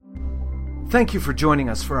Thank you for joining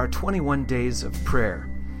us for our 21 days of prayer.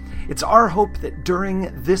 It's our hope that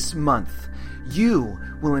during this month, you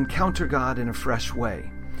will encounter God in a fresh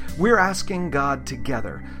way. We're asking God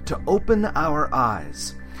together to open our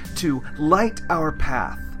eyes, to light our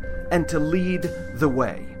path, and to lead the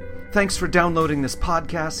way. Thanks for downloading this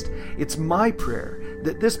podcast. It's my prayer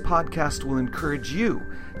that this podcast will encourage you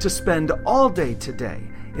to spend all day today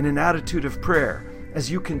in an attitude of prayer as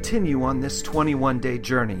you continue on this 21-day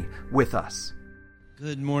journey with us.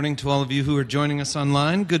 Good morning to all of you who are joining us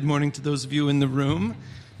online. Good morning to those of you in the room.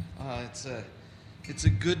 It's a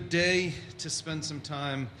good day to spend some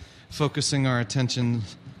time focusing our attention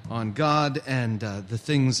on God and the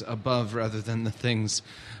things above rather than the things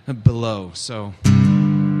below. So.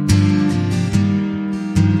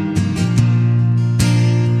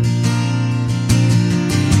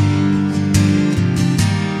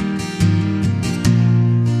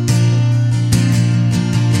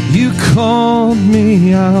 You called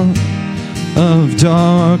me out of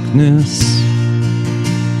darkness.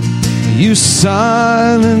 You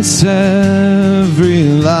silence every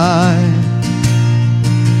lie.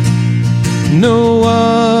 No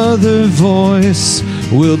other voice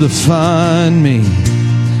will define me.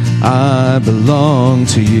 I belong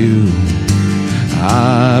to you.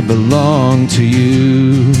 I belong to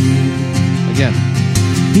you. Again.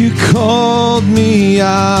 You called me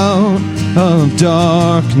out of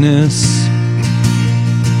darkness.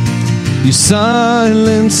 You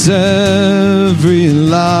silence every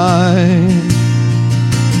lie.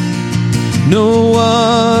 No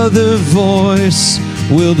other voice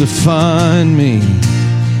will define me.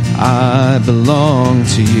 I belong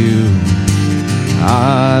to you.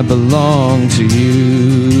 I belong to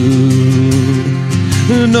you.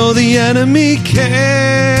 No, the enemy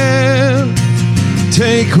can't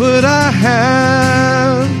take what I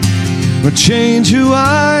have or change who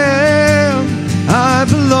I am. I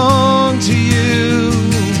belong to you.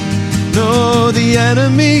 No, the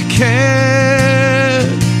enemy can't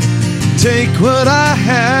take what I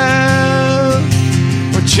have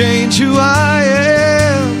or change who I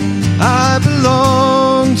am. I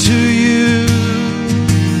belong to you.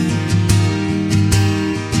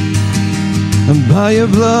 And by your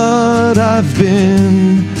blood I've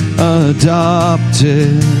been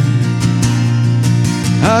adopted.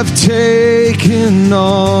 I've taken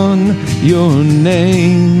on your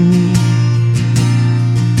name,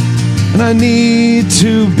 and I need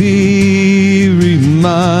to be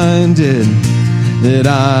reminded that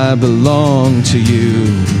I belong to you.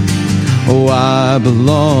 Oh, I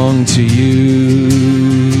belong to you.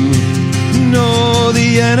 No,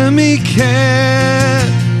 the enemy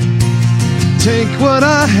can't take what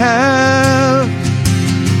I have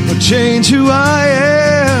or change who I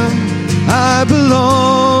am. I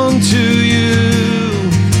belong to you.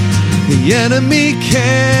 The enemy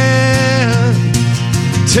can't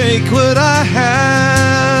take what I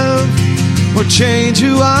have or change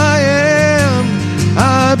who I am.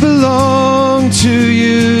 I belong to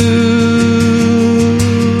you.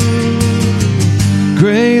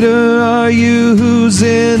 Greater are you who's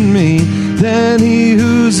in me than he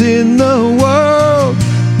who's in the world.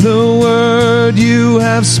 The word you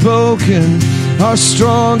have spoken are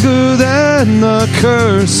stronger than the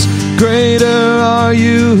curse. Greater are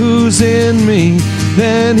you who's in me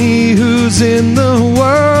than he who's in the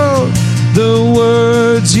world. The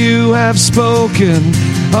words you have spoken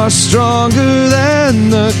are stronger than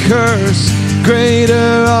the curse.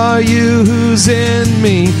 Greater are you who's in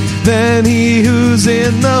me than he who's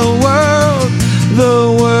in the world.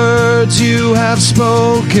 The words you have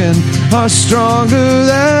spoken are stronger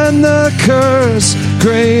than the curse.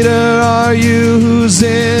 Greater are you who's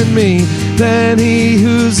in me than he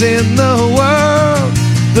who's in the world.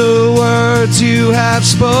 The words you have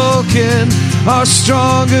spoken are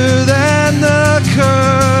stronger than the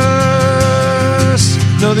curse.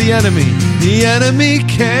 No, the enemy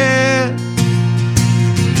can't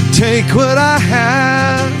take what I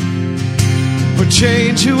have or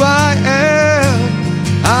change who I am.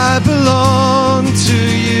 I belong to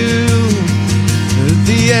you.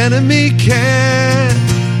 The enemy can't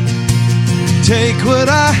take what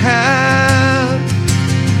I have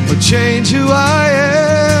or change who I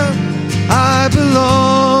am. I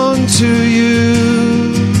belong to you.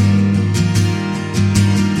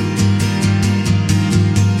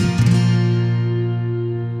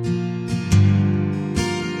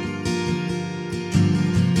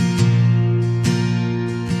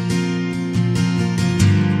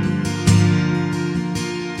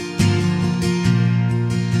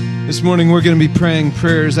 This morning we're going to be praying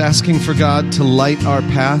prayers asking for God to light our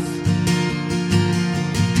path.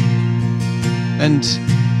 And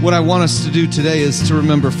What I want us to do today is to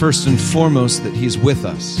remember first and foremost that He's with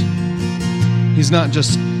us. He's not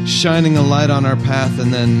just shining a light on our path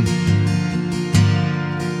and then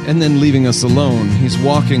leaving us alone. He's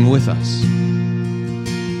walking with us.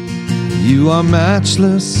 You are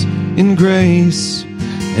matchless in grace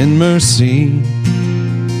and mercy.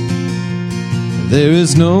 There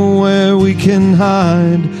is nowhere we can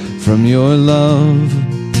hide from your love.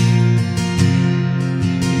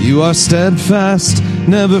 You are steadfast,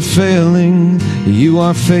 never failing. You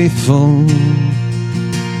are faithful.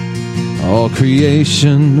 All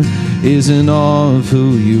creation is in awe of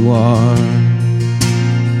who you are.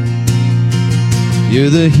 You're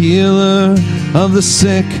the healer of the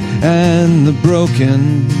sick and the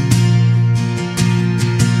broken.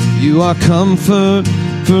 You are comfort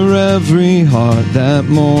for every heart that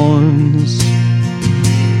mourns.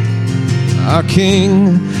 Our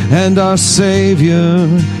King and our Savior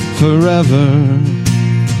forever.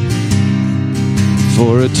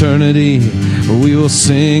 For eternity, we will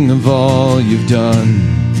sing of all you've done.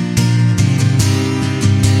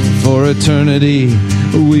 For eternity,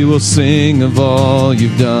 we will sing of all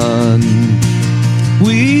you've done.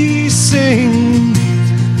 We sing,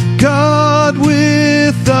 God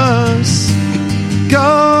with us,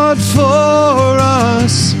 God for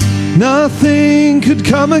us. Nothing could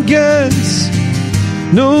come against,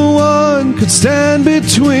 no one could stand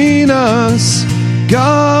between us.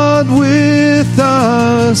 God with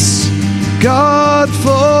us, God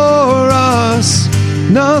for us.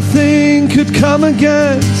 Nothing could come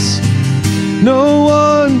against, no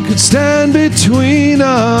one could stand between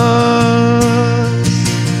us.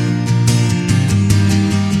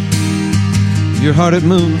 Your heart, it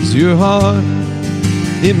moves, your heart,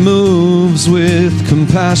 it moves with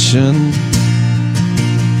compassion.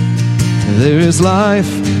 There is life,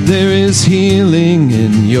 there is healing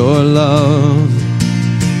in your love.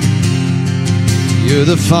 You're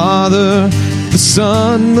the Father, the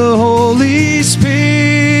Son, the Holy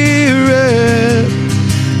Spirit.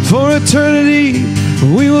 For eternity,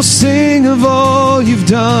 we will sing of all you've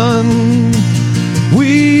done.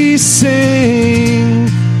 We sing,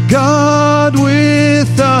 God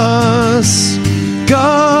with us,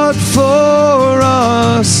 God for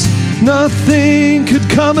us. Nothing could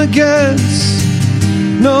come against,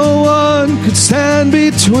 no one could stand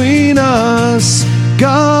between us.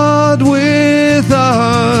 God with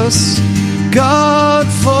us, God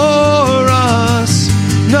for us.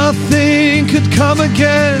 Nothing could come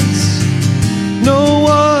against, no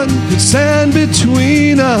one could stand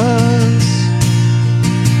between us.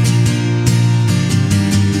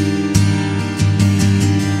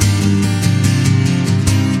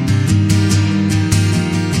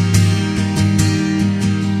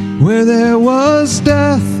 Where there was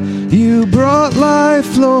death, you brought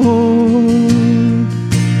life, Lord.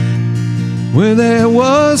 Where there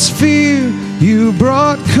was fear, you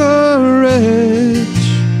brought courage.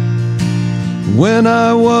 When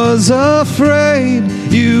I was afraid,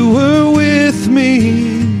 you were with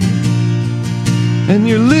me. And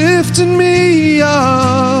you're lifting me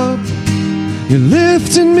up. You're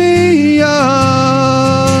lifting me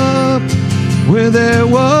up. Where there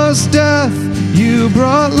was death, you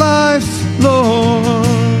brought life, Lord.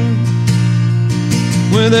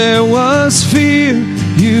 Where there was fear,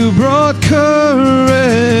 you brought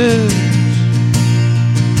courage.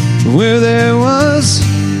 Where there was,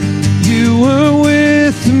 you were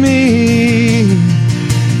with me.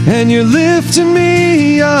 And you're lifting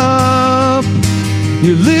me up.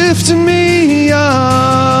 You're lifting me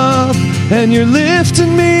up. And you're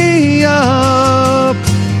lifting me up.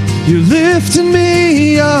 You're lifting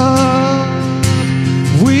me up.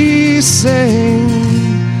 We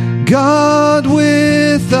sing, God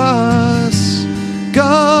with us,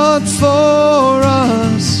 God for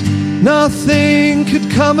us. Nothing could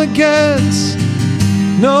come against,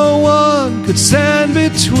 no one could stand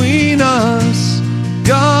between us.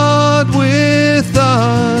 God with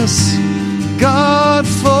us, God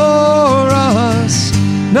for us.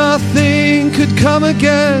 Nothing could come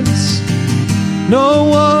against, no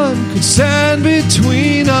one could stand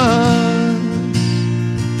between us.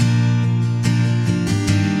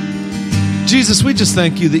 Jesus, we just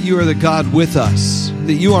thank you that you are the God with us,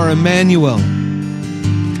 that you are Emmanuel.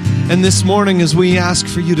 And this morning, as we ask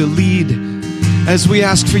for you to lead, as we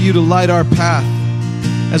ask for you to light our path,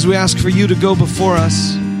 as we ask for you to go before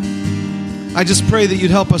us, I just pray that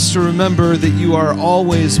you'd help us to remember that you are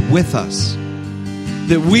always with us,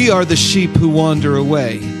 that we are the sheep who wander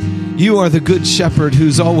away. You are the good shepherd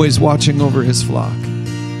who's always watching over his flock.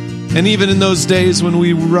 And even in those days when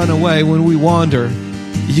we run away, when we wander,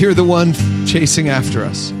 you're the one chasing after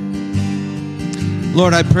us.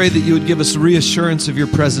 Lord, I pray that you would give us reassurance of your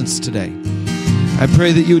presence today. I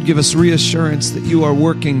pray that you would give us reassurance that you are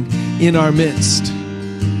working in our midst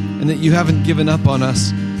and that you haven't given up on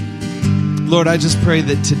us. Lord, I just pray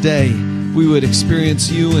that today we would experience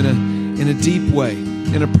you in a deep way,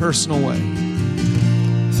 in a personal way.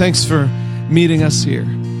 Thanks for meeting us here.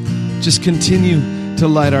 Just continue to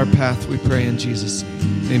light our path, we pray in Jesus'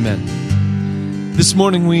 name. Amen. This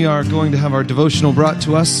morning we are going to have our devotional brought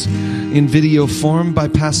to us in video form by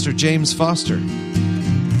Pastor James Foster.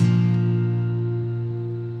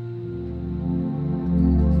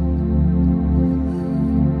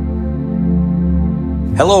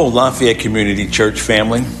 Hello, Lafayette Community Church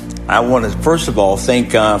family. I want to, first of all,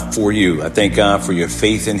 thank God for you. I thank God for your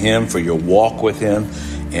faith in Him, for your walk with Him,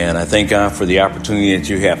 and I thank God for the opportunity that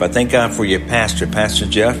you have. I thank God for your pastor, Pastor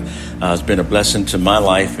Jeff. It's been a blessing to my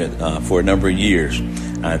life for a number of years.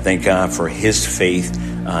 I thank God for his faith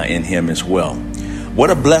in Him as well. What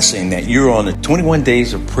a blessing that you're on the 21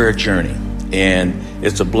 days of prayer journey. And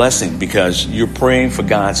it's a blessing because you're praying for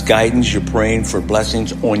God's guidance. You're praying for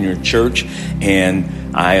blessings on your church.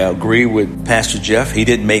 And I agree with Pastor Jeff. He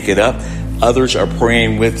didn't make it up. Others are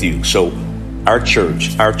praying with you. So our church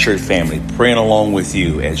family, praying along with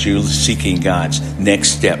you as you're seeking God's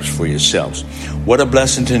next steps for yourselves. What a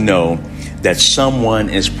blessing to know that someone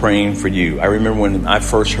is praying for you. I remember when I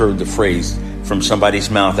first heard the phrase from somebody's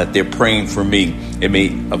mouth that they're praying for me, it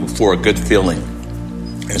made for a good feeling.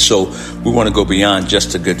 And so we want to go beyond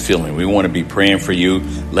just a good feeling. We want to be praying for you,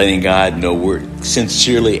 letting God know we're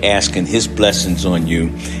sincerely asking His blessings on you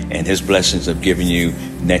and His blessings of giving you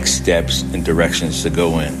next steps and directions to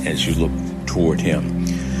go in as you look toward Him.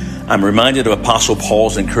 I'm reminded of Apostle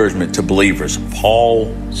Paul's encouragement to believers.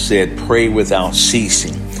 Paul said, pray without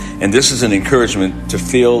ceasing. And this is an encouragement to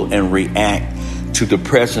feel and react to the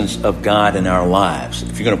presence of God in our lives.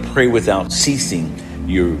 If you're going to pray without ceasing,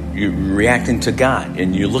 you're reacting to God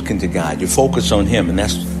and you're looking to God. You're focused on Him, and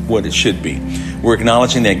that's what it should be. We're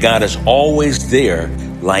acknowledging that God is always there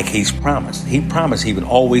like He's promised. He promised He would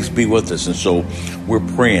always be with us, and so we're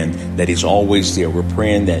praying that He's always there. We're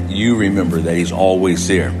praying that you remember that He's always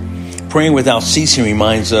there. Praying without ceasing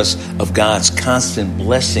reminds us of God's constant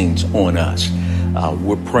blessings on us.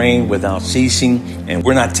 We're praying without ceasing, and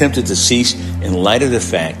we're not tempted to cease in light of the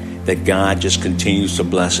fact that God just continues to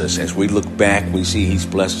bless us. As we look back, we see He's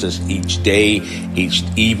blessed us each day, each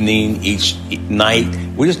evening, each night.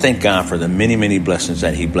 We just thank God for the many, many blessings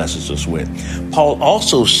that He blesses us with. Paul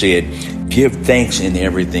also said, give thanks in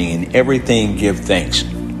everything give thanks.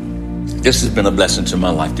 This has been a blessing to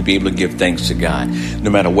my life, to be able to give thanks to God.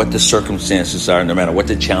 No matter what the circumstances are, no matter what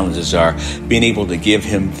the challenges are, being able to give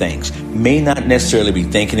Him thanks. May not necessarily be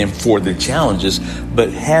thanking Him for the challenges,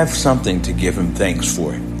 but have something to give Him thanks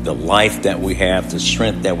for. The life that we have, the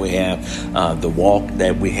strength that we have, the walk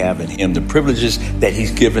that we have in Him, the privileges that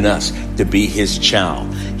He's given us to be His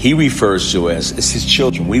child. He refers to us as His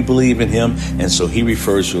children. We believe in Him, and so He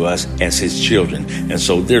refers to us as His children. And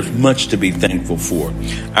so there's much to be thankful for.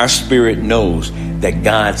 Our spirit knows that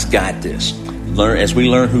God's got this. As we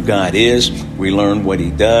learn who God is, we learn what He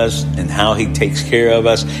does and how He takes care of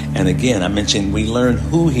us. And again, I mentioned we learn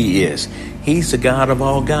who He is. He's the God of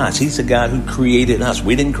all gods. He's the God who created us.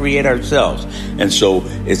 We didn't create ourselves. And so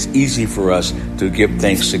it's easy for us to give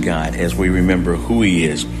thanks to God as we remember who He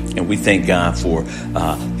is. And we thank God for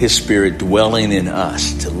His Spirit dwelling in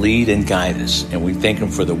us to lead and guide us. And we thank Him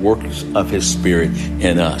for the works of His Spirit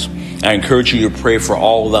in us. I encourage you to pray for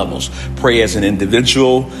all levels. Pray as an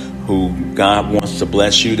individual who God wants to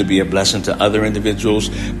bless you, to be a blessing to other individuals.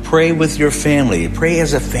 Pray with your family. Pray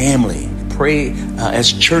as a family. Pray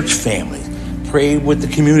as church family. Pray with the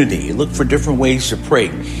community. Look for different ways to pray.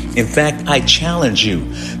 In fact, I challenge you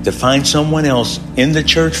to find someone else in the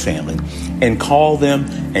church family and call them,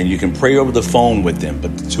 and you can pray over the phone with them.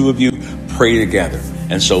 But the two of you pray together.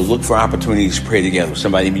 And so look for opportunities to pray together.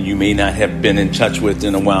 Somebody you may not have been in touch with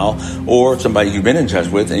in a while, or somebody you've been in touch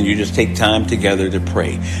with, and you just take time together to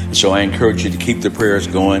pray. And so I encourage you to keep the prayers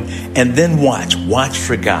going, and then watch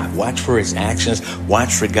for God. Watch for His actions.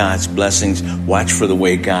 Watch for God's blessings. Watch for the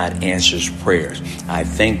way God answers prayers. I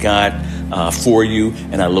thank God for you,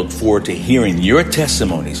 and I look forward to hearing your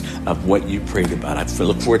testimonies of what you prayed about. I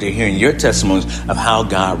look forward to hearing your testimonies of how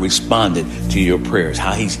God responded to your prayers,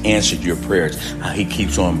 how He's answered your prayers, how He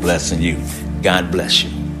keeps on blessing you. God bless you.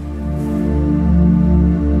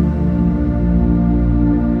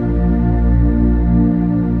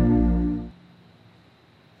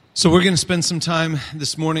 So we're going to spend some time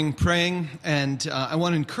this morning praying, and I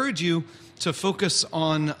want to encourage you to focus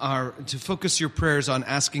your prayers on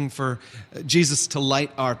asking for Jesus to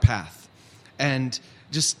light our path. And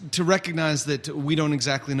just to recognize that we don't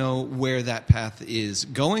exactly know where that path is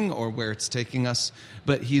going or where it's taking us,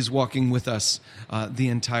 but He's walking with us the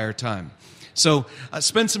entire time. So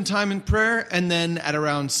spend some time in prayer, and then at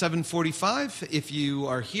around 7:45, if you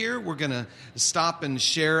are here, we're going to stop and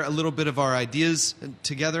share a little bit of our ideas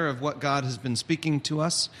together of what God has been speaking to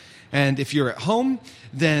us. And if you're at home,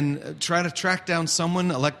 then try to track down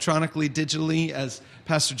someone electronically, digitally, as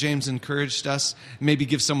Pastor James encouraged us. Maybe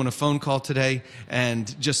give someone a phone call today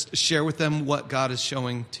and just share with them what God is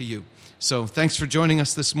showing to you. So thanks for joining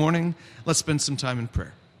us this morning. Let's spend some time in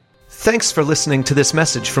prayer. Thanks for listening to this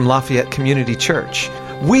message from Lafayette Community Church.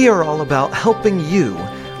 We are all about helping you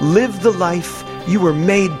live the life you were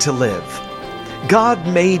made to live. God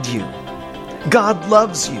made you. God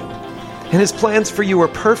loves you. And His plans for you are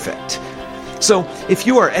perfect. So if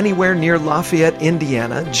you are anywhere near Lafayette,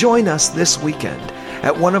 Indiana, join us this weekend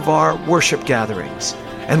at one of our worship gatherings.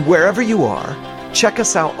 And wherever you are, check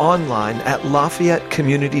us out online at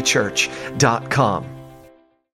LafayetteCommunityChurch.com.